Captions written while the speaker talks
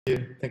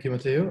Thank you,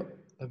 Matteo.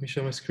 Let me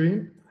share my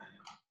screen.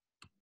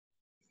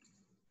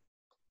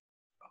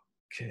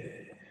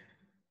 Okay.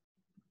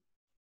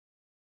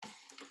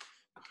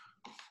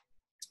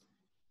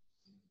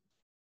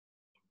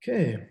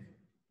 Okay.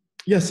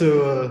 Yeah,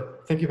 so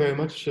thank you very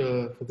much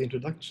for the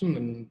introduction,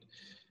 and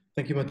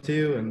thank you,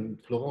 Matteo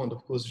and Florent, and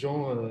of course,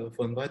 Jean,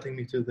 for inviting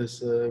me to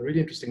this really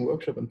interesting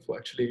workshop and for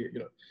actually,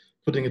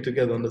 putting it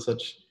together under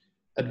such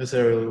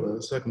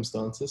adversarial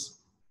circumstances.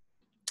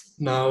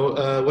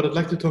 Now, what I'd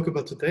like to talk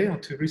about today are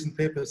two recent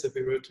papers that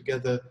we wrote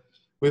together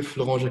with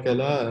Florent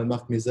Jacala,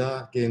 Marc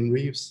Mézard, Gain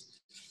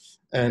Reeves,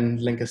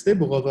 and Lenka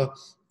Steborova.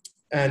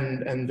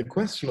 And the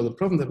question or the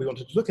problem that we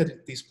wanted to look at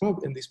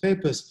in these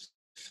papers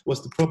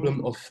was the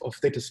problem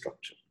of data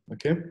structure,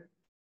 okay?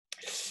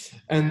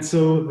 And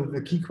so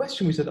the key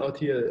question we set out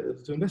here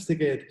to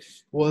investigate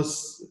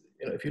was,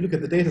 if you look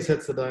at the data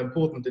sets that are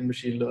important in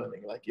machine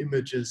learning, like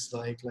images,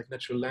 like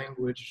natural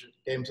language,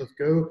 games of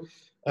Go,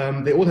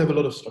 they all have a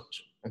lot of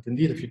structure. And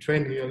indeed, if you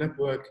train a neural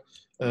network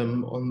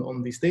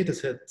on these data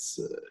sets,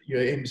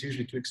 your aim is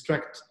usually to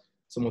extract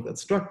some of that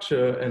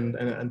structure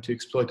and to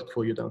exploit it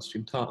for your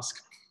downstream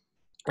task.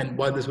 And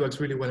while this works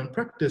really well in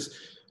practice,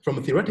 from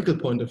a theoretical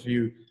point of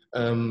view,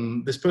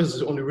 this process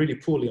is only really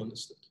poorly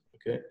understood,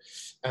 okay?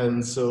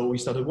 And so we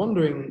started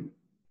wondering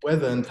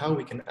whether and how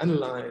we can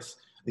analyze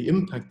the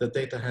impact that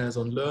data has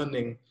on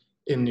learning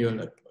in neural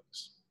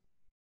networks.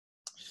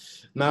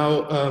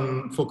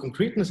 Now, for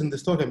concreteness in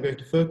this talk, I'm going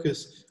to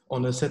focus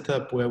on a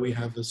setup where we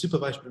have a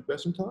supervised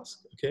regression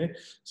task, okay?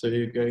 So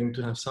you're going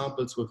to have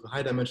samples with a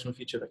high dimensional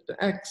feature vector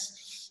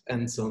X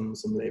and some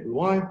label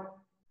Y.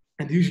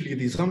 And usually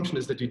the assumption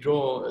is that you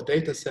draw a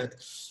data set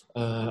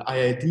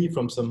IID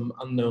from some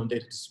unknown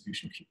data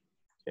distribution Q.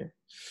 Okay?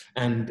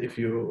 And if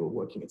you're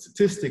working in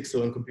statistics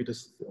or in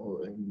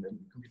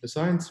computer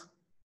science,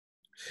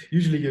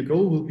 usually your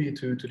goal will be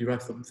to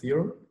derive some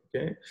theorem.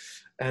 Okay?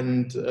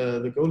 And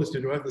the goal is to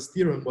derive this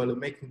theorem while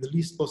making the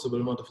least possible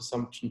amount of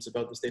assumptions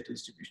about this data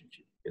distribution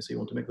Q. Okay? So you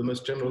want to make the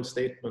most general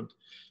statement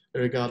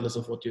regardless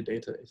of what your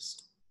data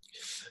is.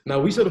 Now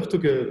we sort of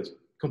took a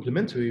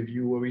complementary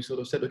view where we sort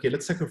of said, okay,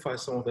 let's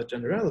sacrifice some of that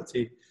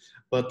generality,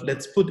 but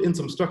let's put in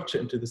some structure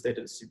into this data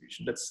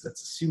distribution. Let's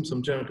assume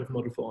some generative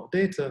model for our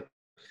data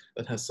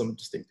that has some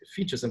distinctive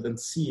features and then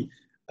see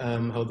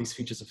how these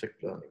features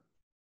affect learning.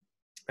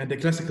 And the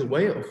classical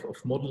way of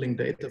modeling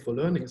data for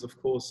learning is, of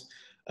course,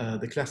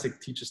 the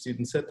classic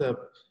teacher-student setup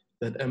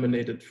that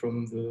emanated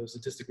from the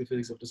statistical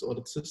physics of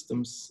disordered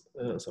systems,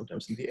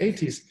 sometimes in the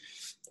 80s.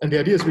 And the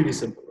idea is really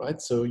simple,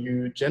 right? So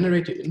you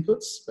generate your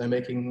inputs by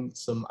making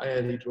some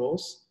IID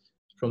draws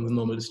from the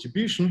normal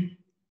distribution.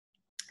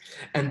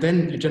 And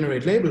then you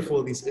generate label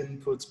for these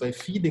inputs by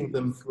feeding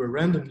them through a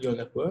random neural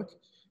network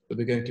that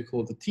we're going to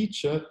call the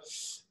teacher.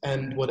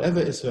 And whatever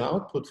is her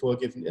output for a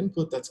given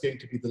input, that's going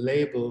to be the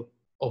label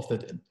of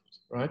that input,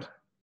 right?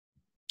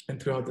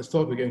 And throughout this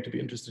talk, we're going to be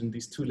interested in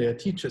these two-layer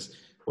teachers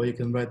where you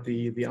can write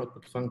the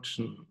output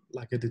function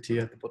like I did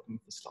here at the bottom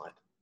of the slide.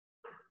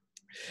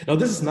 Now,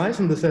 this is nice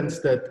in the sense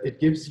that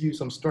it gives you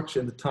some structure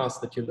in the task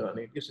that you're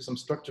learning. It gives you some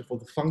structure for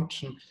the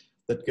function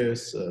that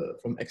goes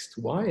from X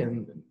to Y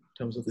and in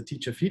terms of the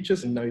teacher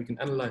features, and now you can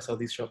analyze how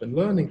these show up in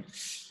learning.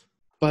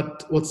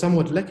 But what's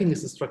somewhat lacking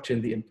is the structure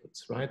in the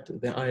inputs, right?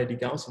 They're IID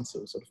Gaussian,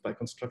 so sort of by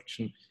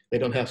construction, they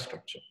don't have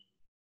structure.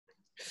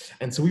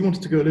 And so we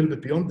wanted to go a little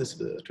bit beyond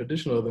this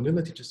traditional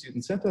vanilla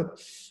teacher-student setup.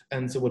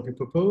 And so what we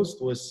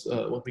proposed was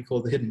what we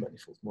call the hidden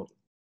manifold model.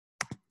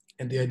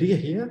 And the idea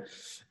here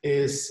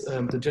is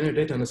to generate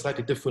data in a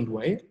slightly different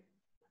way.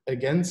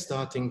 Again,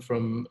 starting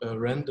from a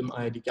random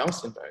IID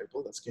Gaussian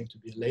variable, that's going to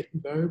be a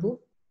latent variable.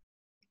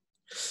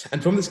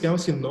 And from this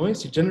Gaussian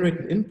noise, you generate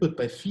an input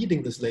by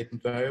feeding this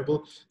latent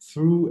variable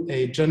through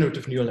a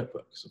generative neural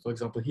network. So for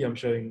example, here I'm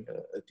showing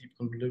a deep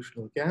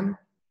convolutional GAN.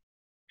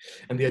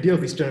 And the idea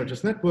of these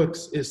generative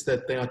networks is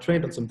that they are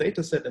trained on some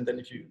data set, and then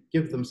if you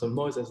give them some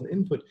noise as an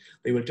input,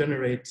 they will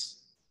generate,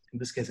 in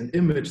this case, an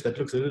image that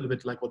looks a little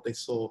bit like what they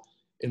saw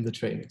in the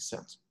training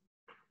set.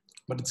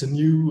 But it's a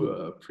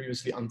new,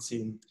 previously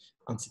unseen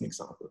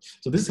example.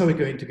 So this is how we're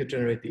going to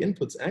generate the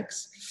inputs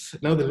X.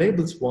 Now the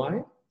labels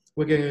Y,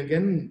 we're going to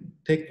again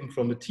take them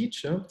from a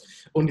teacher,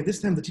 only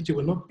this time the teacher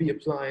will not be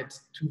applied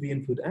to the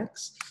input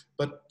X,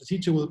 but the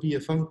teacher will be a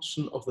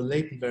function of the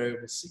latent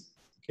variable C.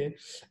 Okay?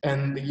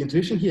 And the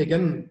intuition here,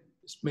 again,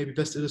 is maybe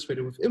best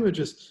illustrated with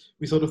images.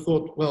 We sort of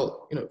thought,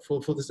 well,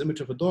 for this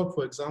image of a dog,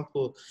 for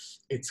example,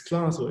 its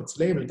class or its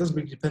label, it doesn't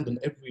really depend on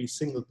every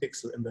single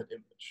pixel in that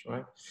image,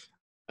 right?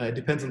 It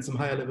depends on some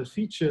higher level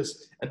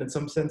features, and in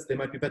some sense, they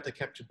might be better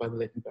captured by the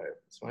latent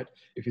variables, right?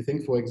 If you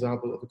think, for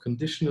example, of a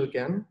conditional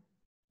GAN,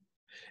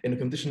 in a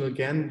conditional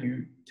GAN,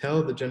 you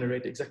tell the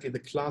generator exactly the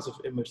class of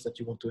image that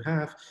you want to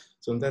have.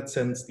 So in that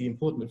sense, the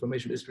important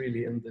information is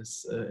really in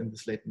this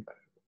latent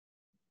variable.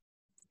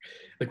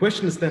 The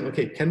question is then,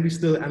 okay, can we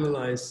still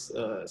analyze,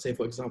 say,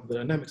 for example, the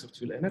dynamics of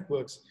two-layer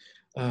networks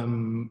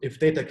if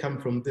data come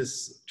from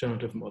this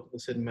generative model,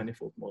 this hidden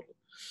manifold model?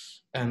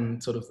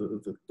 And sort of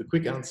the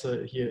quick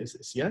answer here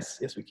is yes,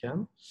 we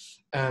can.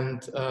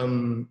 And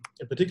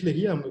in particular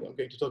here, I'm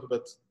going to talk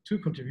about two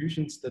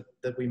contributions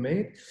that we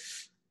made.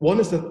 One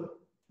is that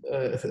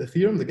a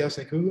theorem, the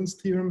Gaussian equivalence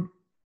theorem,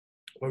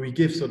 where we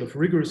give sort of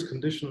rigorous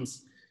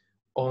conditions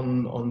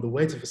on the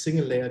weights of a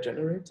single layer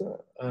generator,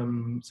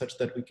 such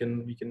that we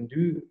can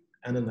do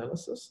an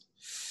analysis.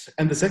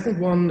 And the second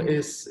one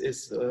is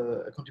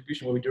a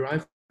contribution where we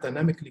derive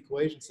dynamical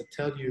equations that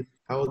tell you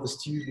how the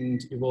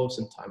student evolves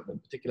in time, in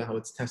particular how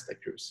its test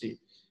accuracy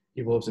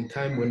evolves in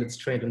time when it's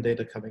trained on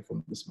data coming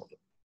from this model.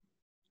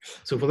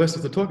 So for the rest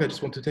of the talk, I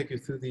just want to take you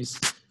through these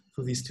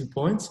 2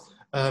 points.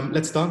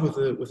 Let's start with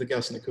the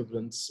Gaussian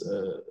equivalence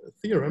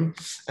theorem.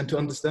 And to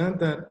understand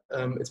that,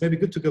 it's maybe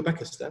good to go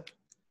back a step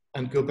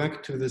and go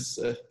back to this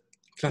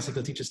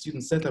classical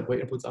teacher-student setup where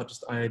inputs are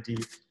just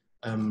IID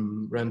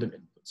random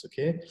inputs,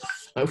 okay?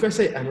 Now, if I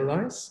say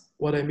analyze,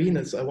 what I mean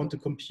is I want to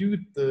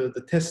compute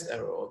the test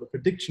error or the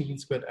prediction mean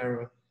squared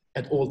error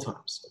at all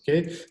times,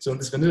 okay? So in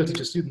this vanilla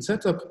teacher-student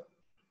setup,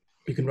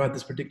 you can write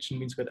this prediction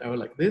mean squared error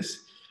like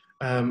this.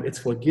 It's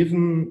for a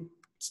given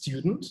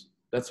student.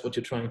 That's what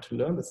you're trying to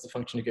learn. That's the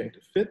function you're going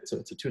to fit. So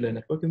it's a 2-layer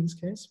network in this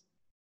case.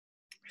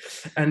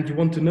 And you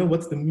want to know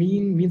what's the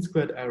mean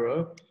squared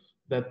error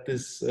that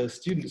this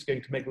student is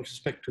going to make with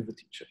respect to the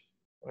teacher,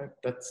 right?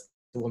 That's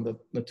the one that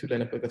the 2-layer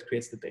network that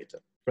creates the data.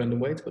 Random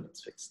weights, but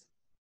it's fixed.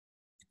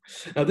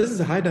 Now, this is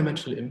a high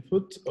dimensional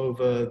input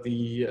over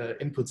the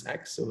inputs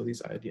X, over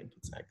these IID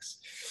inputs X.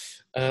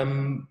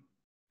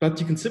 But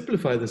you can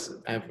simplify this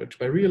average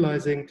by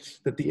realizing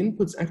that the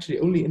inputs actually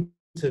only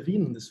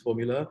intervene in this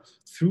formula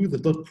through the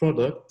dot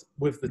product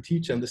with the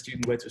teacher and the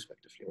student weights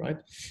respectively, right?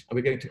 And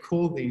we're going to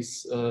call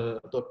these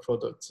dot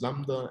products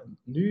lambda and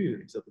nu.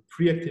 These are the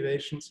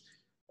pre-activations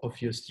of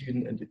your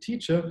student and your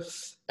teacher.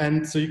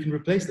 And so you can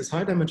replace this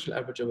high dimensional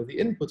average over the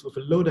inputs with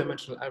a low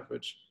dimensional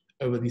average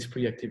over these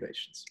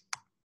pre-activations.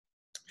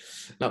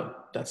 Now,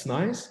 that's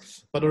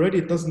nice, but already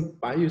it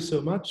doesn't buy you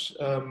so much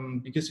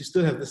because you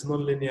still have this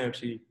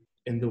non-linearity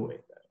in the way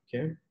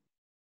there, okay?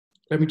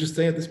 Let me just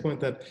say at this point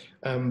that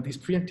these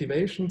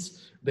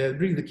pre-activations, they're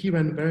really the key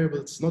random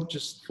variables, not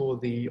just for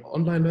the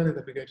online learning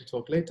that we're going to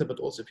talk later, but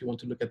also if you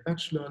want to look at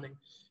batch learning,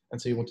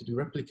 and so you want to do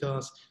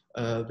replicas,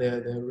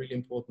 they're a really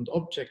important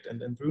object,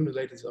 and then Bruno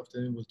later this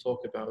afternoon will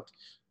talk about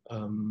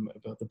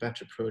the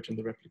batch approach and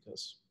the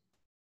replicas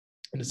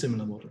in a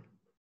similar model.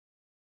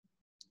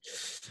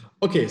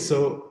 Okay,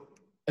 so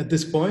at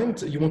this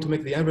point, you want to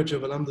make the average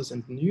over lambdas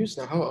and nus.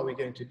 Now, how are we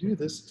going to do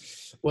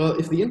this? Well,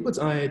 if the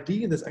inputs are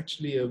IID, there's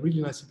actually a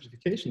really nice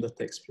simplification that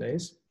takes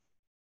place.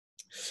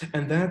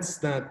 And that's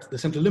that the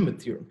central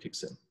limit theorem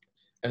kicks in.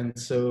 And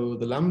so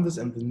the lambdas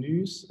and the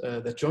nus,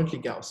 they're jointly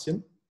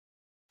Gaussian.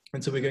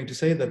 And so we're going to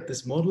say that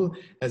this model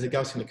has a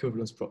Gaussian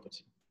equivalence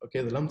property.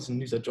 Okay, the lambdas and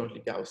nus are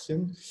jointly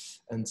Gaussian.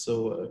 And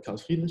so Carl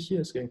Friedrich here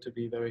is going to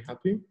be very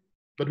happy.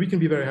 But we can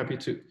be very happy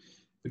too,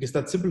 because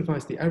that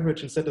simplifies the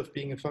average. Instead of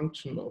being a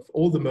function of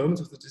all the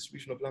moments of the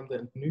distribution of lambda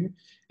and nu,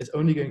 it's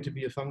only going to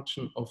be a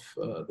function of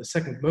the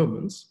second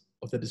moments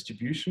of the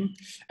distribution.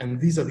 And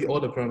these are the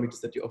order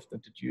parameters that you often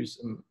introduce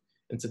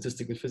in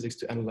statistical physics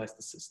to analyze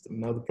the system.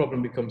 Now the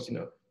problem becomes,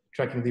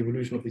 tracking the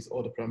evolution of these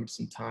order parameters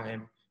in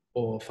time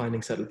or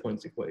finding saddle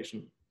points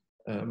equation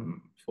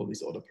for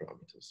these order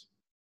parameters.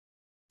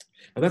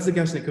 Now that's the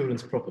Gaussian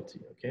equivalence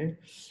property, okay?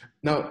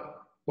 Now,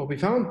 what we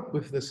found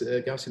with this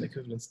Gaussian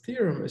equivalence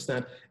theorem is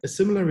that a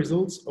similar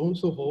result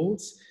also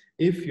holds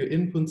if your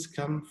inputs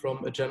come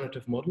from a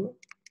generative model,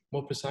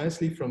 more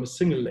precisely from a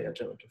single layer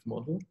generative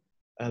model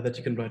that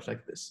you can write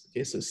like this.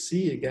 Okay, so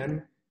C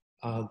again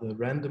are the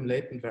random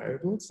latent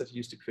variables that you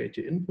use to create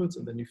your inputs,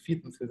 and then you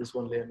feed them through this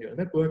one layer neural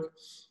network,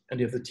 and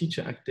you have the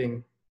teacher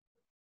acting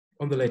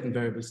on the latent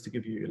variables to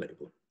give you your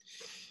label.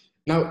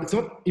 Now, it's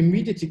not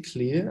immediately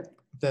clear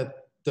that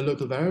the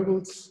local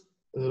variables,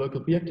 the local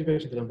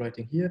pre-activations that I'm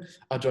writing here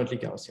are jointly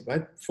Gaussian,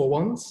 right? For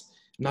once,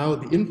 now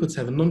the inputs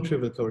have a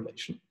non-trivial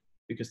correlation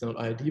because they're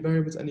not IID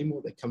variables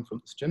anymore, they come from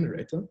this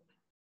generator.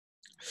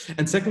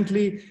 And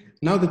secondly,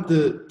 now that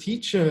the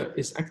teacher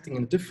is acting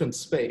in a different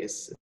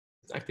space,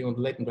 it's acting on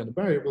the latent random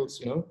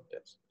variables,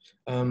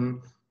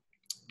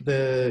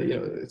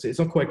 it's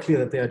not quite clear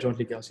that they are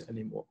jointly Gaussian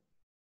anymore.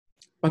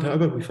 But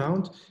however, we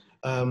found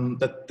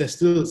that they're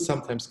still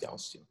sometimes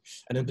Gaussian.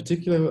 And in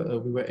particular,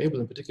 we were able,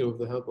 in particular with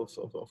the help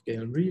of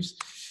Gale and Reeves,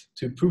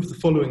 to prove the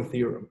following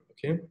theorem,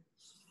 okay?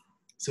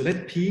 So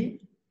let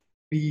P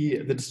be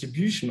the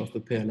distribution of the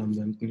pair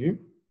lambda and nu,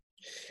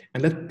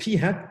 and let P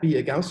hat be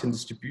a Gaussian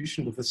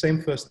distribution with the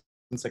same first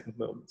and second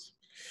moments.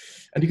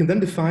 And you can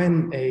then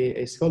define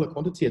a scalar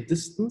quantity, a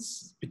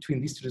distance between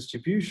these two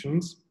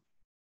distributions,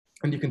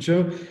 and you can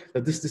show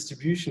that this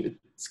distribution, it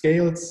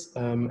scales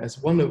as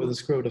 1 over the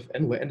square root of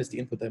n, where n is the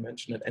input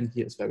dimension and n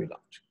here is very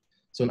large.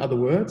 So in other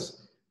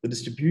words, the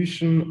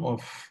distribution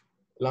of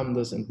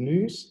lambdas and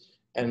nus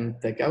and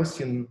their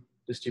Gaussian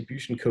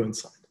distribution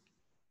coincide.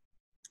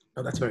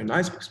 Now that's very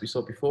nice because we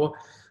saw before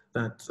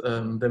that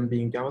them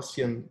being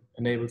Gaussian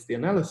enables the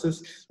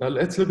analysis. Now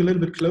let's look a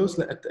little bit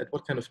closer at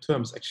what kind of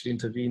terms actually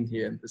intervene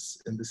here in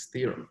this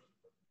theorem.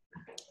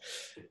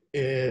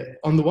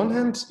 On the one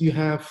hand, you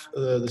have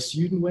the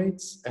student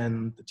weights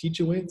and the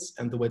teacher weights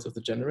and the weights of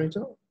the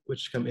generator,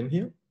 which come in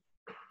here.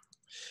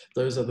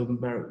 Those are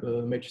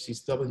the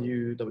matrices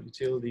W, W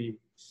tilde,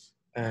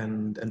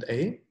 and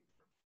A.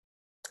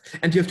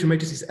 And you have two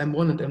matrices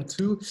M1 and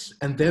M2,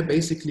 and they're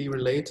basically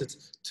related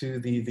to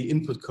the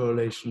input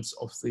correlations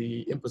of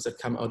the inputs that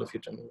come out of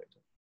your generator.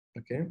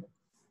 Okay.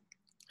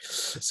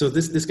 So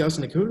this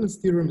Gaussian equivalence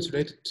theorem is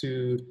related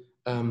to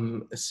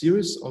a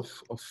series of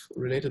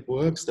related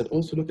works that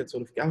also look at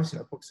sort of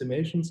Gaussian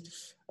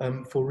approximations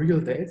for real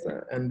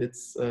data. And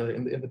it's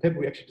in the paper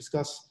we actually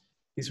discuss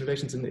these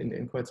relations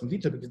in quite some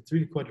detail, because it's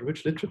really quite a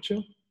rich literature.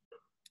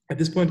 At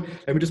this point,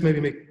 let me just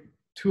maybe make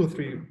 2 or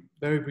 3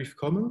 very brief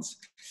comments.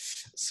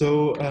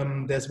 So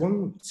there's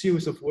one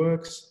series of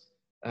works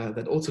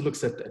that also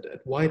looks at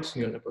wide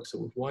neural networks, so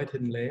with wide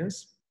hidden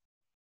layers,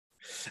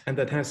 and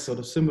that has sort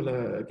of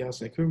similar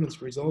Gaussian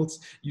equivalence results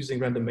using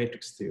random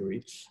matrix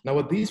theory. Now,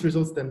 what these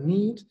results then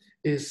need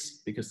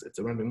is, because it's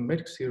a random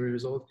matrix theory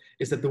result,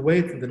 is that the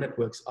weights in the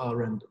networks are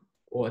random,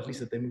 or at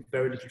least that they move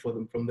very little for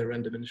them from their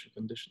random initial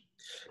condition.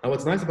 Now,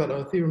 what's nice about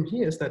our theorem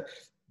here is that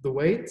the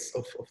weights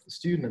of the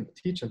student and the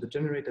teacher and the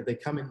generator, they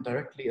come in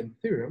directly in the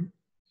theorem,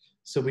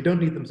 so we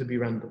don't need them to be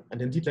random.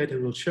 And indeed, later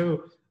we'll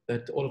show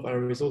that all of our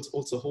results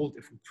also hold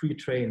if we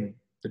pre-train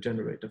the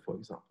generator, for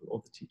example,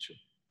 or the teacher.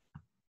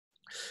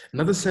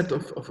 Another set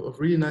of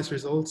really nice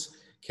results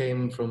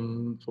came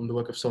from the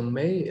work of Son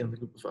May and the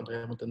group of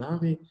Andrea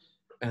Montanari,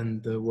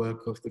 and the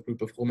work of the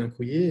group of Romain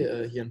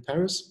Couillet here in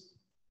Paris,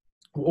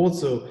 who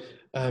also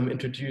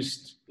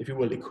introduced, if you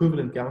will,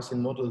 equivalent Gaussian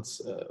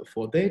models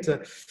for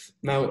data.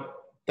 Now,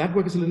 that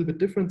work is a little bit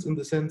different in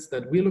the sense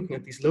that we're looking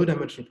at these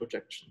low-dimensional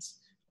projections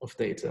of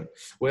data,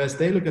 whereas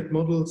they look at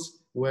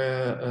models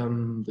where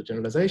the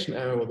generalization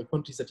error or the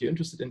quantities that you're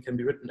interested in can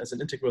be written as an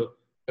integral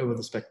over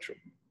the spectrum.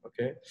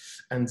 Okay,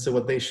 and so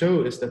what they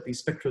show is that these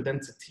spectral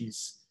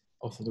densities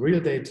of the real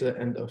data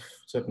and of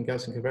certain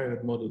Gaussian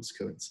covariant models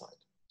coincide.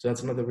 So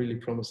that's another really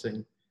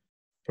promising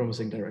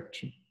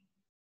direction.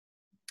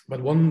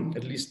 But one,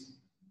 at least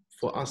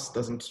for us,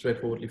 doesn't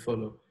straightforwardly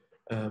follow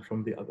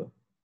from the other.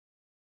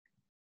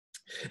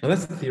 Now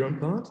that's the theorem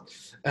part,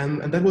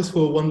 and that was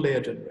for a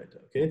one-layer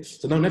generator. Okay,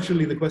 so now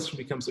naturally the question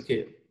becomes,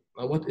 okay,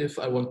 now what if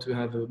I want to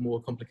have a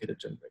more complicated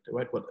generator,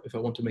 right? What if I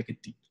want to make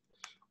it deep?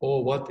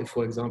 Or what if,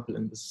 for example,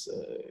 in this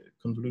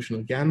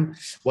convolutional GAN,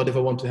 what if I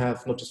want to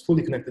have not just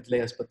fully connected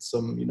layers, but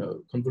some,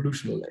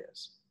 convolutional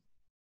layers?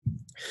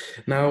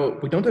 Now,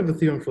 we don't have a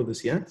theorem for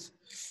this yet,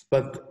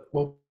 but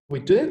what we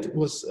did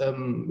was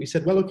we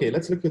said, well, okay,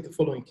 let's look at the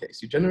following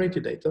case. You generate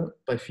your data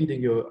by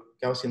feeding your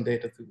Gaussian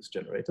data through this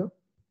generator.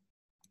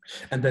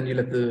 And then you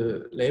let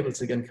the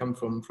labels again come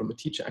from a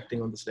teacher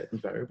acting on this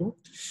latent variable.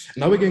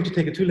 Now we're going to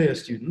take a 2-layer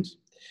student,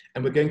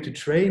 and we're going to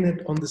train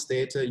it on this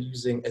data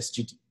using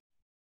SGD.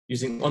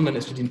 Using online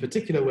SGD in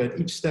particular, where at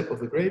each step of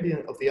the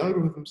gradient of the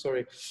algorithm,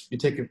 you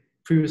take a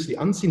previously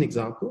unseen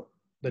example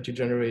that you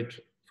generate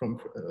from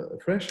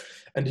fresh,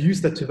 and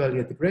use that to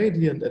evaluate the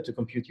gradient and to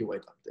compute your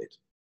weight update.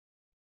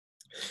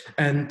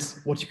 And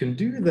what you can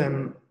do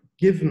then,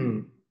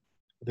 given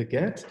the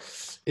get,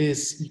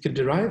 is you can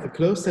derive a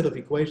closed set of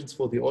equations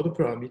for the order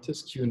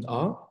parameters Q and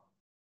R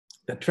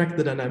that track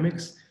the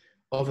dynamics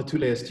of a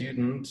 2-layer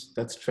student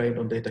that's trained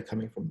on data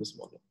coming from this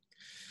model.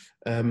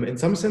 In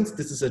some sense,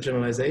 this is a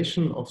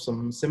generalization of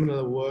some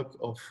similar work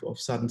of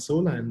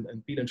Sadensola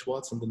and Biel and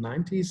Schwartz in the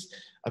 90s.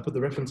 I put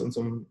the reference on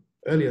some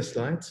earlier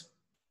slides,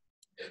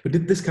 who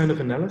did this kind of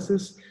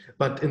analysis,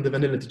 but in the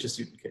vanilla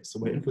teacher-student case, so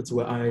where inputs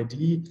were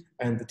IID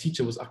and the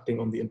teacher was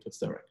acting on the inputs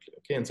directly.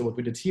 Okay, and so what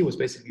we did here was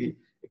basically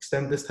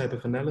extend this type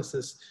of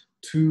analysis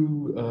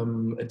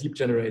to a deep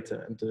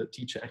generator and the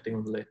teacher acting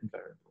on the latent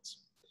variables.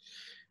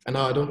 And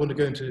now I don't want to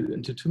go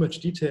into too much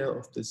detail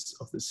of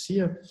this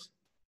here.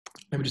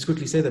 Let me just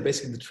quickly say that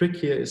basically the trick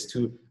here is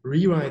to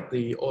rewrite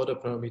the order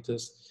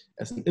parameters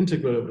as an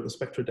integral over the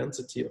spectral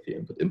density of the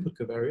input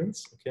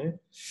covariance, okay?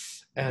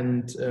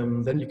 And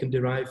then you can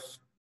derive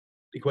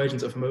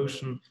equations of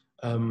motion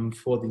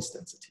for these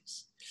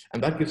densities.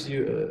 And that gives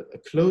you a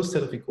closed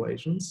set of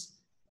equations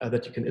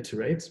that you can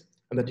iterate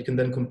and that you can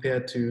then compare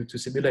to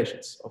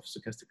simulations of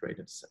stochastic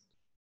gradient descent,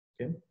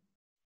 okay?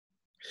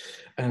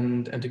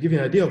 And to give you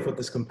an idea of what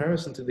this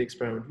comparison to the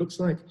experiment looks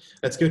like,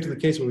 let's go to the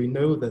case where we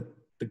know that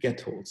the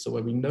get holds. So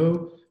where we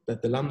know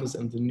that the lambdas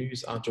and the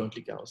nus are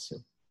jointly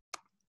Gaussian.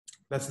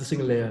 That's the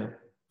single layer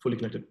fully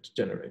connected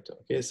generator.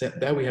 Okay, so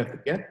there we have the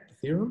get, the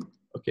theorem.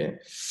 Okay,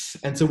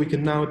 and so we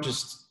can now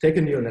just take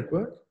a neural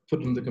network,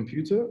 put it in the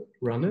computer,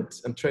 run it,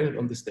 and train it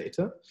on this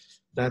data.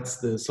 That's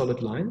the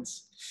solid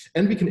lines.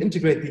 And we can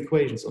integrate the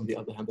equations on the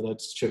other hand that I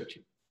just showed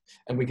you.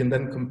 And we can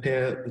then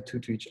compare the two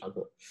to each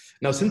other.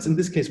 Now, since in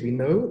this case we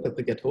know that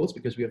the get holds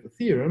because we have the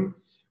theorem,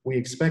 we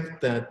expect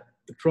that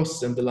the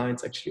crosses and the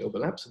lines actually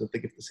overlap so that they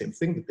give the same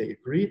thing, that they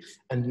agree.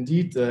 And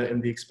indeed, in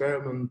the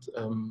experiment,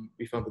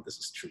 we found that this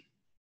is true.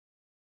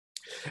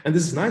 And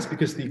this is nice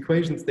because the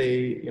equations,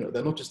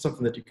 they're not just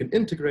something that you can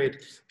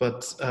integrate,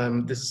 but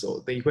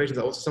the equations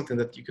are also something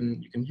that you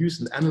can use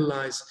and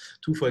analyze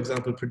to, for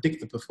example,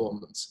 predict the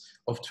performance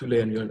of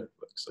two-layer neural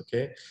networks.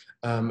 Okay,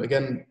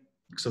 again,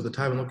 because of the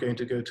time, I'm not going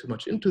to go too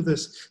much into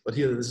this, but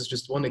here, this is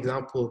just one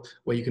example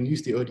where you can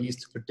use the ODEs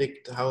to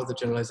predict how the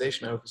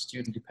generalization of a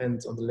student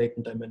depends on the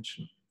latent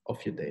dimension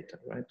of your data,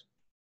 right?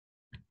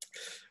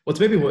 What's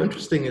maybe more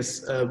interesting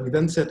is we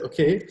then said,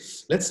 okay,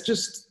 let's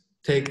just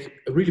take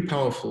a really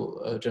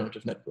powerful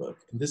generative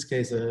network, in this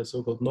case, a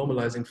so-called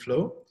normalizing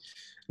flow.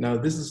 Now,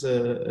 this is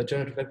a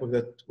generative network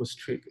that was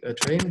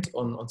trained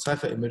on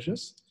cipher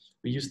images.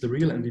 We used the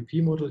real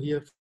MVP model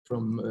here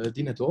from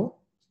Dean et al.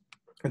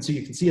 And so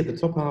you can see at the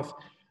top half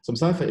some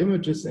cipher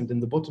images, and in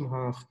the bottom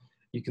half,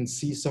 you can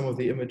see some of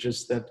the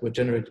images that were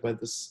generated by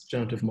this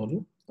generative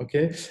model.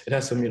 Okay, it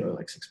has some,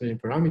 like 6 million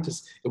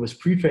parameters. It was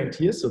pre-trained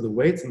here, so the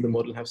weights in the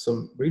model have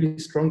some really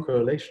strong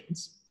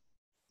correlations.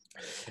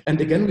 And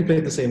again, we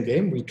played the same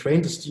game. We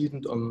trained the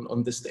student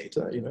on this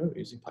data,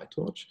 using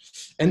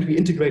PyTorch, and we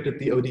integrated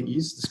the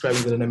ODEs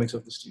describing the dynamics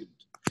of the student.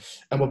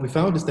 And what we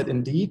found is that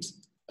indeed,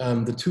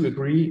 the two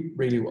agree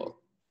really well.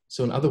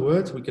 So in other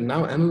words, we can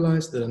now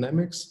analyze the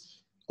dynamics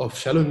of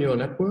shallow neural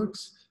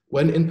networks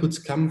when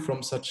inputs come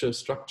from such a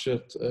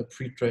structured,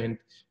 pre-trained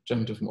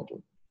generative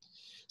model.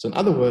 So in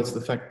other words,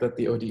 the fact that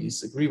the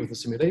ODEs agree with the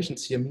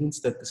simulations here means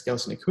that this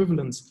Gaussian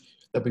equivalence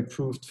that we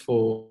proved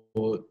for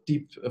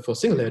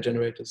single layer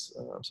generators,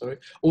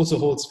 also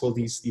holds for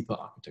these deeper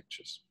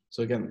architectures.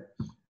 So again,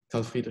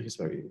 Carl Friedrich is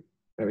very,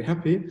 very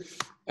happy.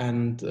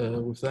 And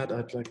with that,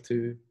 I'd like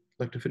to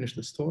finish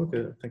this talk.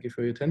 Thank you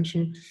for your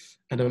attention.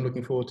 And I'm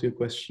looking forward to your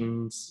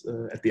questions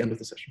at the end of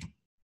the session.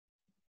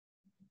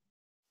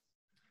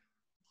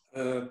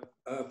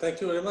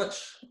 Thank you very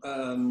much.